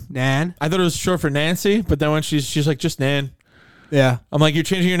name. Nan. I thought it was short for Nancy, but then when she's like, just Nan. Yeah. I'm like, you're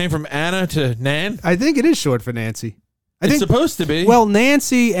changing your name from Anna to Nan? I think it is short for Nancy. It's supposed to be. Well,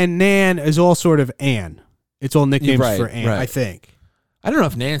 Nancy and Nan is all sort of Ann. It's all nicknames for Ann, I think. I don't know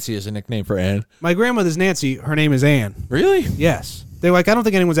if Nancy is a nickname for Ann. My grandmother's Nancy. Her name is Ann. Really? Yes. They're like, I don't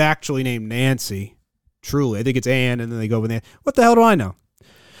think anyone's actually named Nancy. Truly. I think it's Ann, and then they go with Ann. What the hell do I know?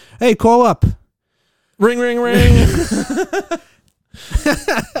 Hey, call up. Ring, ring, ring.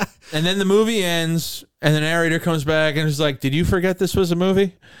 And then the movie ends, and the narrator comes back and is like, did you forget this was a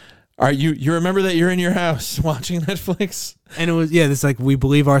movie? Are you remember that you're in your house watching Netflix? And it was, it's like, we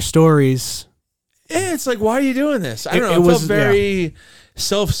believe our stories. Yeah, it's like, why are you doing this? I don't know. It felt very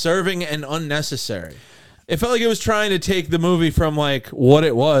self-serving and unnecessary. It felt like it was trying to take the movie from like what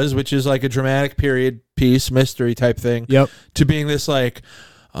it was, which is like a dramatic period piece, mystery type thing, Yep. to being this like,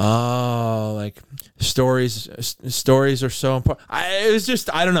 oh, like stories are so important. It was just,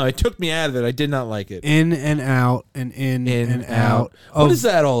 I don't know. It took me out of it. I did not like it. In and out and in and out. What is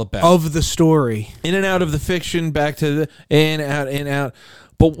that all about? Of the story. In and out of the fiction, back to the in, out.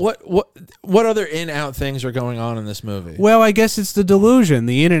 But what other in-out things are going on in this movie? Well, I guess it's the delusion,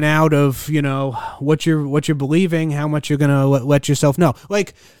 the in and out of, what you're believing, how much you're going to let yourself know.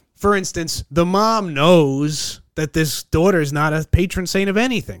 Like, for instance, the mom knows that this daughter is not a patron saint of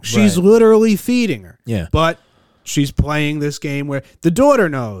anything. She's literally feeding her. Yeah. But she's playing this game where the daughter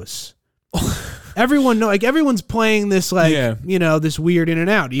knows. Everyone know, like everyone's playing this, like, this weird in and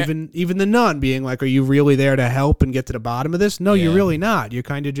out. Even the nun being like, "Are you really there to help and get to the bottom of this?" No, you're really not. You're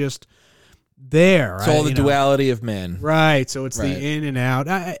kind of just there. It's all the duality of man, right? So it's the in and out.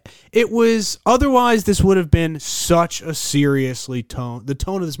 It was otherwise. This would have been such a seriously tone. The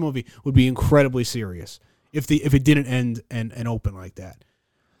tone of this movie would be incredibly serious if it didn't end and open like that.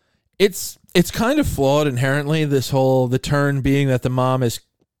 It's kind of flawed inherently. The turn being that the mom is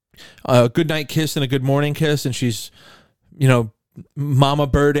a good night kiss and a good morning kiss, and she's, mama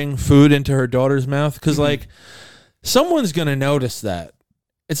birding food into her daughter's mouth. Because, like, someone's going to notice that.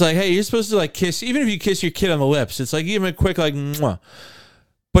 It's like, hey, you're supposed to, like, kiss, even if you kiss your kid on the lips, it's like, give him a quick, like, mwah.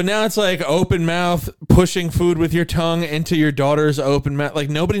 But now it's like open mouth, pushing food with your tongue into your daughter's open mouth. Like,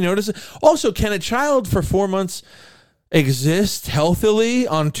 nobody notices. Also, can a child for 4 months exist healthily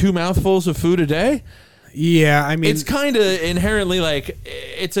on 2 mouthfuls of food a day? Yeah, I mean, it's kind of inherently like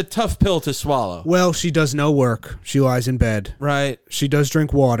it's a tough pill to swallow. Well, she does no work. She lies in bed. Right. She does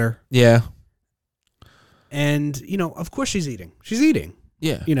drink water. Yeah. And, of course she's eating. She's eating.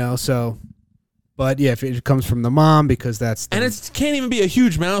 Yeah. So. But, yeah, if it comes from the mom, because that's... And it can't even be a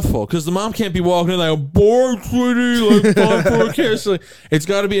huge mouthful, because the mom can't be walking in like, boy, sweetie, like, time for a kiss. Like, it's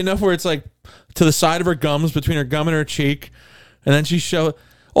got to be enough where it's like to the side of her gums, between her gum and her cheek, and then she show.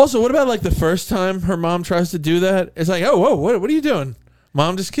 Also, what about like the first time her mom tries to do that? It's like, oh, whoa, what are you doing?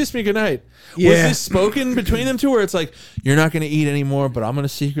 Mom, just kiss me goodnight. Yeah. Was this spoken between them two, where it's like, you're not going to eat anymore, but I'm going to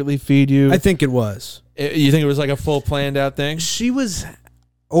secretly feed you? I think it was. You think it was like a full planned out thing? She was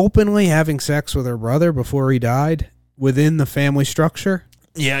openly having sex with her brother before he died within the family structure.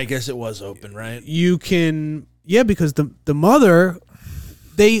 Yeah, I guess it was open, right? You can, because the mother...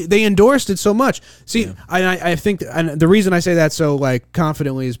 They endorsed it so much. See, I think, and the reason I say that so like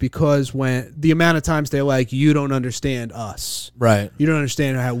confidently is because when the amount of times they're like, you don't understand us, right? You don't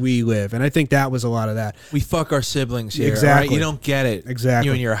understand how we live, and I think that was a lot of that. We fuck our siblings here, exactly. Right? You don't get it, exactly.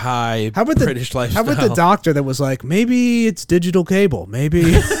 You and your high British lifestyle. How about the doctor that was like, maybe it's digital cable, maybe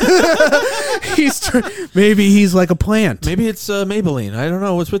he's like a plant, maybe it's Maybelline. I don't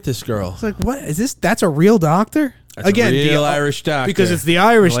know what's with this girl. It's like, what is this? That's a real doctor. That's again, the Irish doctor. Because it's the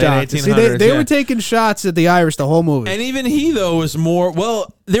Irish doctor. See, they were taking shots at the Irish the whole movie. And even he, though, was more...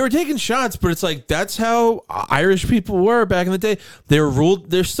 Well, they were taking shots, but it's like, that's how Irish people were back in the day. They were ruled...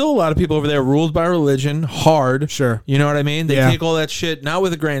 There's still a lot of people over there ruled by religion, hard. Sure. You know what I mean? They take all that shit, not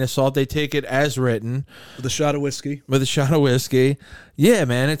with a grain of salt. They take it as written. With a shot of whiskey. With a shot of whiskey. Yeah,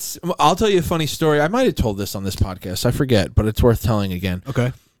 man. It's. I'll tell you a funny story. I might have told this on this podcast. I forget, but it's worth telling again.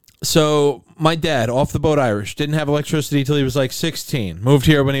 Okay. So my dad, off the boat Irish, didn't have electricity till he was like 16. Moved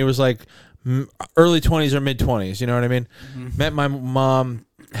here when he was like early 20s or mid 20s. You know what I mean? Mm-hmm. Met my mom,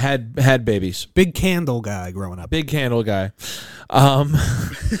 had babies. Big candle guy growing up. Big candle guy.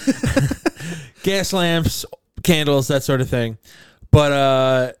 Gas lamps, candles, that sort of thing.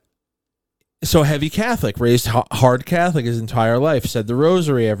 But so heavy Catholic, raised hard Catholic his entire life. Said the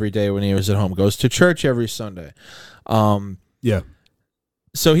rosary every day when he was at home. Goes to church every Sunday. Yeah.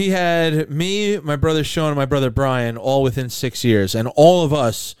 So he had me, my brother Sean, and my brother Brian all within 6 years, and all of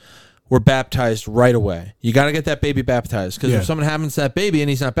us were baptized right away. You got to get that baby baptized, because if something happens to that baby and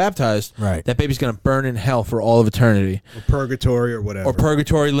he's not baptized, that baby's going to burn in hell for all of eternity. Or purgatory or whatever. Or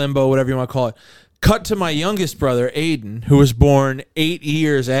purgatory, limbo, whatever you want to call it. Cut to my youngest brother, Aiden, who was born 8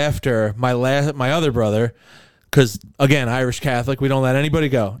 years after my other brother, because, again, Irish Catholic, we don't let anybody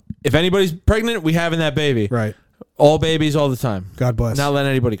go. If anybody's pregnant, we having that baby. Right. All babies all the time. God bless. Not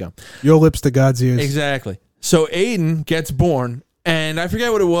letting anybody go. Your lips to God's ears. Exactly. So Aiden gets born, and I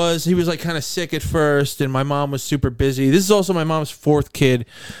forget what it was. He was like kind of sick at first, and my mom was super busy. This is also my mom's 4th kid.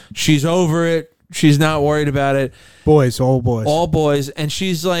 She's over it. She's not worried about it. Boys, all boys. All boys. And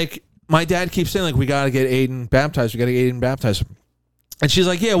she's like, my dad keeps saying, like, we got to get Aiden baptized. We got to get Aiden baptized. And she's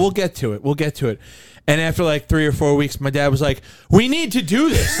like, yeah, we'll get to it. We'll get to it. And after like 3 or 4 weeks, my dad was like, we need to do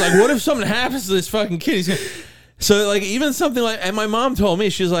this. Like, what if something happens to this fucking kid? He's gonna... So like even something like, and my mom told me,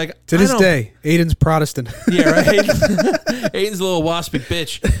 she's like, To this day, Aiden's Protestant. yeah, right. Aiden's a little waspy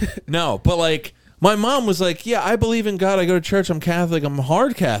bitch. No, but like my mom was like, yeah, I believe in God. I go to church. I'm Catholic. I'm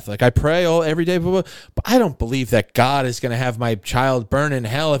hard Catholic. I pray every day. Blah, blah. But I don't believe that God is going to have my child burn in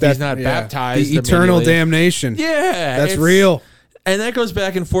hell if he's not baptized. The eternal immediately. damnation. Yeah, That's real. And that goes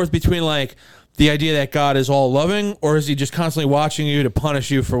back and forth between like the idea that God is all loving, or is he just constantly watching you to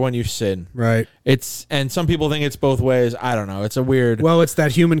punish you for when you sin? Right. And some people think it's both ways. I don't know. It's a weird. Well, it's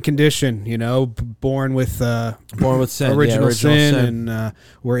that human condition, born with sin, original sin, and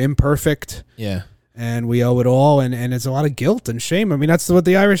we're imperfect. Yeah. And we owe it all, and it's a lot of guilt and shame. I mean, that's what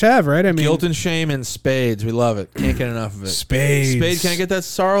the Irish have, right? I mean, Guilt and shame and spades. We love it. Can't get enough of it. Spades. Spade, can I get that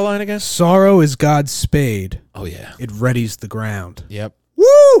sorrow line again? Sorrow is God's spade. Oh, yeah. It readies the ground. Yep.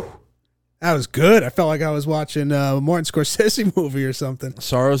 Woo! That was good. I felt like I was watching a Martin Scorsese movie or something.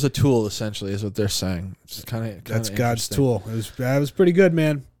 Sorrow's a tool, essentially, is what they're saying. It's That's God's tool. That was pretty good,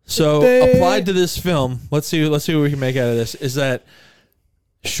 man. So, applied to this film, let's see what we can make out of this, is that,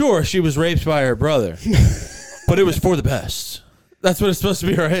 sure, she was raped by her brother, but it was for the best. That's what it's supposed to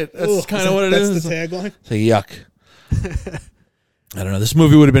be, right? That's kind of what it is. That's the tagline? It's like, yuck. I don't know. This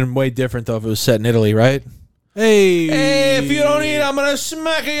movie would have been way different, though, if it was set in Italy, right? Hey, if you don't eat, I'm going to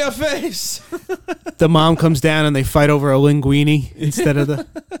smack in your face. The mom comes down and they fight over a linguine instead of the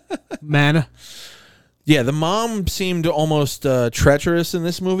manna. Yeah, the mom seemed almost treacherous in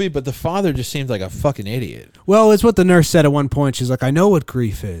this movie, but the father just seemed like a fucking idiot. Well, it's what the nurse said at one point. She's like, I know what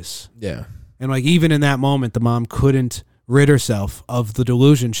grief is. Yeah. And like even in that moment, the mom couldn't rid herself of the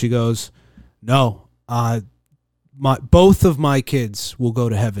delusion. She goes, no, both of my kids will go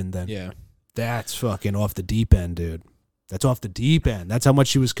to heaven then. Yeah. That's fucking off the deep end, dude. That's off the deep end. That's how much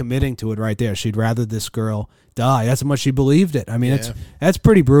she was committing to it right there. She'd rather this girl die. That's how much she believed it. I mean, that's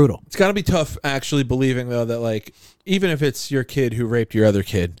pretty brutal. It's got to be tough actually believing, though, that, like, even if it's your kid who raped your other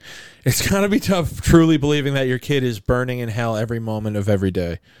kid, it's got to be tough truly believing that your kid is burning in hell every moment of every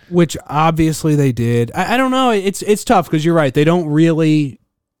day. Which obviously they did. I don't know. It's tough because you're right. They don't really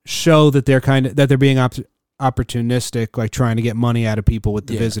show that they're being opportunistic, like trying to get money out of people with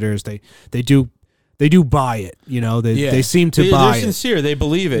the visitors. They do buy it, they seem to buy it. They're sincere. They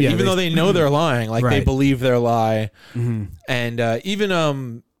believe it, even though they know they're lying. Like they believe their lie. Mm-hmm. And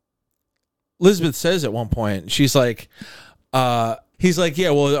even Elizabeth says at one point, she's like, he's like, yeah,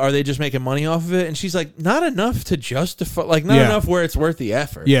 well, are they just making money off of it? And she's like, not enough to justify, like not enough where it's worth the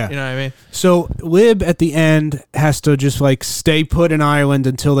effort. Yeah. You know what I mean? So Lib at the end has to just like stay put in Ireland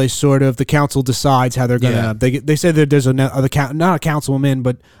until they the council decides how they're going to, they say that there's not a councilwoman,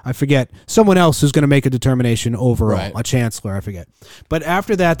 but I forget, someone else who's going to make a determination overall, a chancellor, I forget. But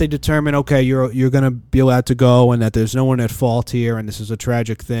after that, they determine, okay, you're going to be allowed to go and that there's no one at fault here and this is a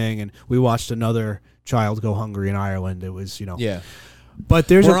tragic thing. And we watched another child go hungry in Ireland. It was, Yeah. But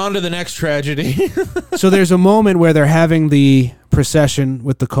we're on to the next tragedy. So there's a moment where they're having the procession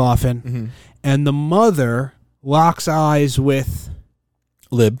with the coffin, and the mother locks eyes with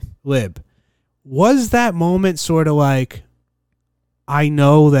Lib. Was that moment sort of like, I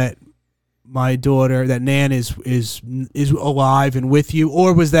know that my daughter, that Nan is alive and with you,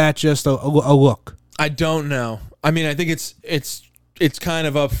 or was that just a look? I don't know. I mean, I think it's kind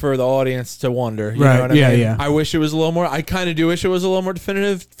of up for the audience to wonder. You right. know what I mean? Yeah. I wish it was a little more. I kind of do wish it was a little more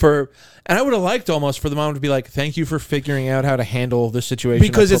definitive. And I would have liked almost for the mom to be like, "Thank you for figuring out how to handle this situation."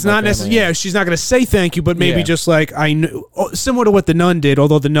 Because it's not necessarily. Yeah, she's not going to say thank you, but maybe just like I knew, similar to what the nun did,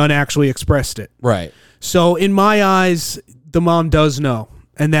 although the nun actually expressed it. Right. So in my eyes, the mom does know,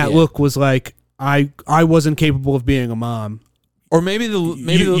 and that look was like, I wasn't capable of being a mom. Or maybe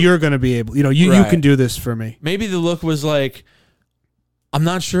you're going to be able. You can do this for me. Maybe the look was like, I'm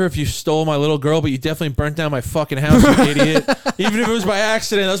not sure if you stole my little girl, but you definitely burnt down my fucking house, you idiot. Even if it was by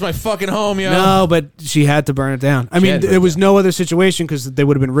accident, that was my fucking home, yo. No, but she had to burn it down. I mean, there was no other situation because they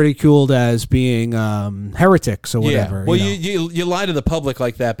would have been ridiculed as being heretics or whatever. Yeah. Well, you lie to the public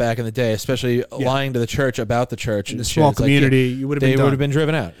like that back in the day, especially lying to the church about the church. In the small community, you would have been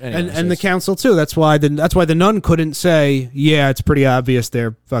driven out. Anyway, and the council, too. That's why the nun couldn't say, yeah, it's pretty obvious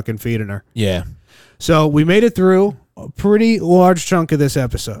they're fucking feeding her. Yeah. So we made it through a pretty large chunk of this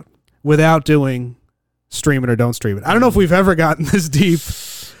episode without doing stream it or don't stream it. I don't know if we've ever gotten this deep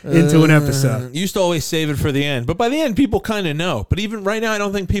into an episode. Used to always save it for the end, but by the end, people kind of know. But even right now, I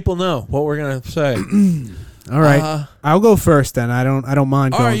don't think people know what we're gonna say. All right, I'll go first then. I don't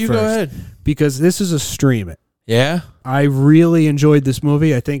mind going first. Go ahead. Because this is a stream it. Yeah, I really enjoyed this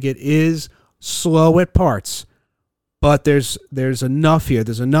movie. I think it is slow at parts, but there's enough here.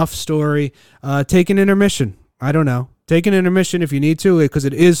 There's enough story. Take an intermission. I don't know. Take an intermission if you need to, because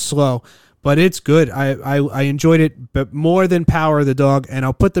it is slow. but it's good. I enjoyed it, but more than Power of the Dog, and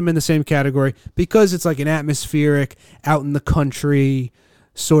I'll put them in the same category because it's like an atmospheric, out in the country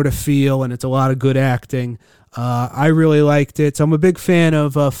sort of feel, and it's a lot of good acting. I really liked it. So I'm a big fan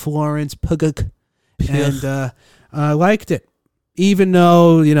of Florence Pugh, and I liked it, even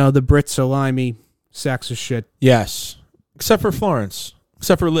though the Brits are limey sacks of shit. Yes, except for Florence,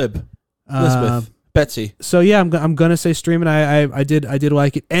 except for Elizabeth. Betsy. So yeah, I'm gonna say streaming. I did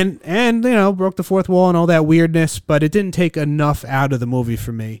like it, and broke the fourth wall and all that weirdness, but it didn't take enough out of the movie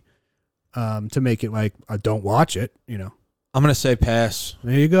for me to make it like I don't watch it. I'm gonna say pass.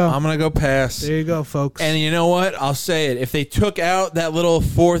 There you go. I'm gonna go pass. There you go, folks. And you know what? I'll say it. If they took out that little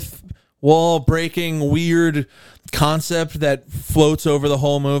fourth wall breaking weird concept that floats over the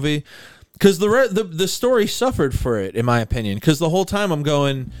whole movie, because the story suffered for it, in my opinion. Because the whole time I'm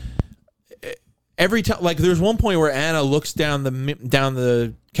going. Every time, like, there's one point where Anna looks down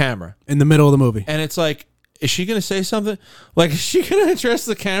the camera in the middle of the movie, and it's like, is she gonna say something? Like, is she gonna address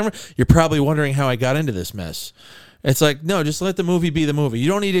the camera? You're probably wondering how I got into this mess. It's like, no, just let the movie be the movie. You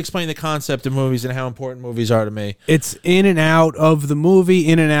don't need to explain the concept of movies and how important movies are to me. It's in and out of the movie,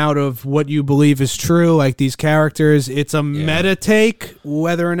 in and out of what you believe is true, like these characters. It's a meta take.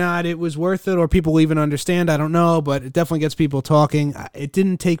 Whether or not it was worth it or people even understand, I don't know, but it definitely gets people talking. It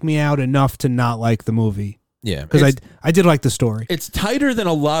didn't take me out enough to not like the movie. Yeah. Because I did like the story. It's tighter than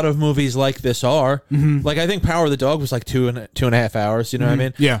a lot of movies like this are. Mm-hmm. Like, I think Power of the Dog was like two and a half hours. You know what I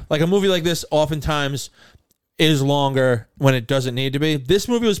mean? Yeah. Like, a movie like this oftentimes is longer when it doesn't need to be. This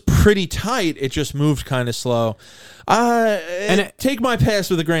movie was pretty tight. It just moved kind of slow. Take my pass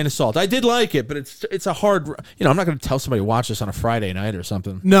with a grain of salt. I did like it, but it's a hard. I'm not going to tell somebody to watch this on a Friday night or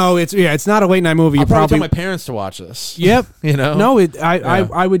something. No, it's not a late night movie. I'll probably tell my parents to watch this. Yep. No, Yeah.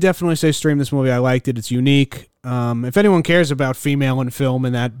 I would definitely say stream this movie. I liked it. It's unique. If anyone cares about female in film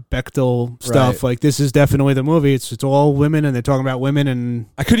and that Bechdel stuff, like, this is definitely the movie. It's all women, and they're talking about women, and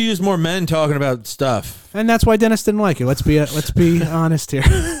I could have used more men talking about stuff. And that's why Dennis didn't like it. Let's be honest here.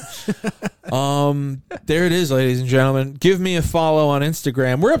 There it is, ladies and gentlemen. Give me a follow on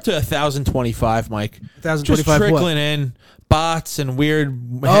Instagram. We're up to 1,025, Mike. 1,025 just trickling in bots and weird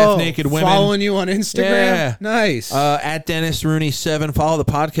half-naked women following you on Instagram. Yeah. Nice. At Dennis Rooney 7. Follow the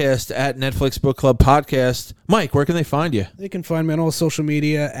podcast at Netflix Book Club Podcast. Mike, where can they find you? They can find me on all social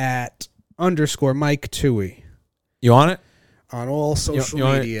media at _Mike Toohey. You on it? On all social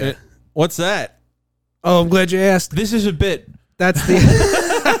media. What's that? Oh, I'm glad you asked. This is a bit. That's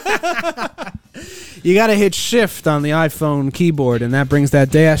the. You got to hit shift on the iPhone keyboard, and that brings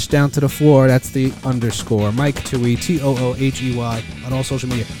that dash down to the floor. That's the _ Mike Toohey, Toohey, on all social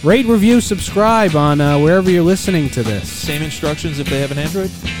media. Rate, review, subscribe on wherever you're listening to this. Same instructions if they have an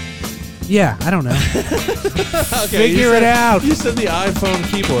Android? Yeah, I don't know. Okay, Figure it out. You said the iPhone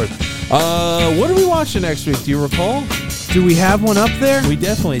keyboard. What are we watching next week? Do you recall? Do we have one up there? We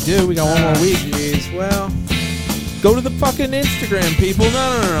definitely do. We got one more week. Jeez, well, go to the fucking Instagram, people.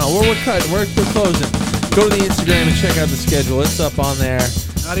 No. We're cutting. We're closing. Go to the Instagram and check out the schedule. It's up on there.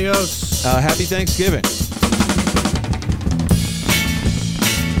 Adios. Happy Thanksgiving.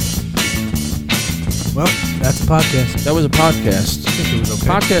 Well, that's a podcast. That was a podcast. I think it was okay.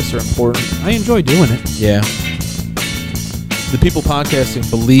 Podcasts are important. I enjoy doing it. Yeah. The people podcasting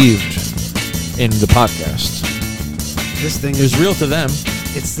believed in the podcast. This thing It was real to them.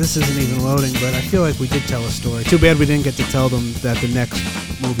 This isn't even loading, but I feel like we did tell a story. Too bad we didn't get to tell them that the next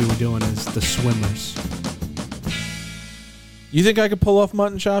movie we're doing is The Swimmers. You think I could pull off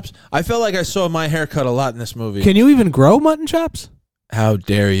mutton chops? I felt like I saw my haircut a lot in this movie. Can you even grow mutton chops? How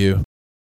dare you?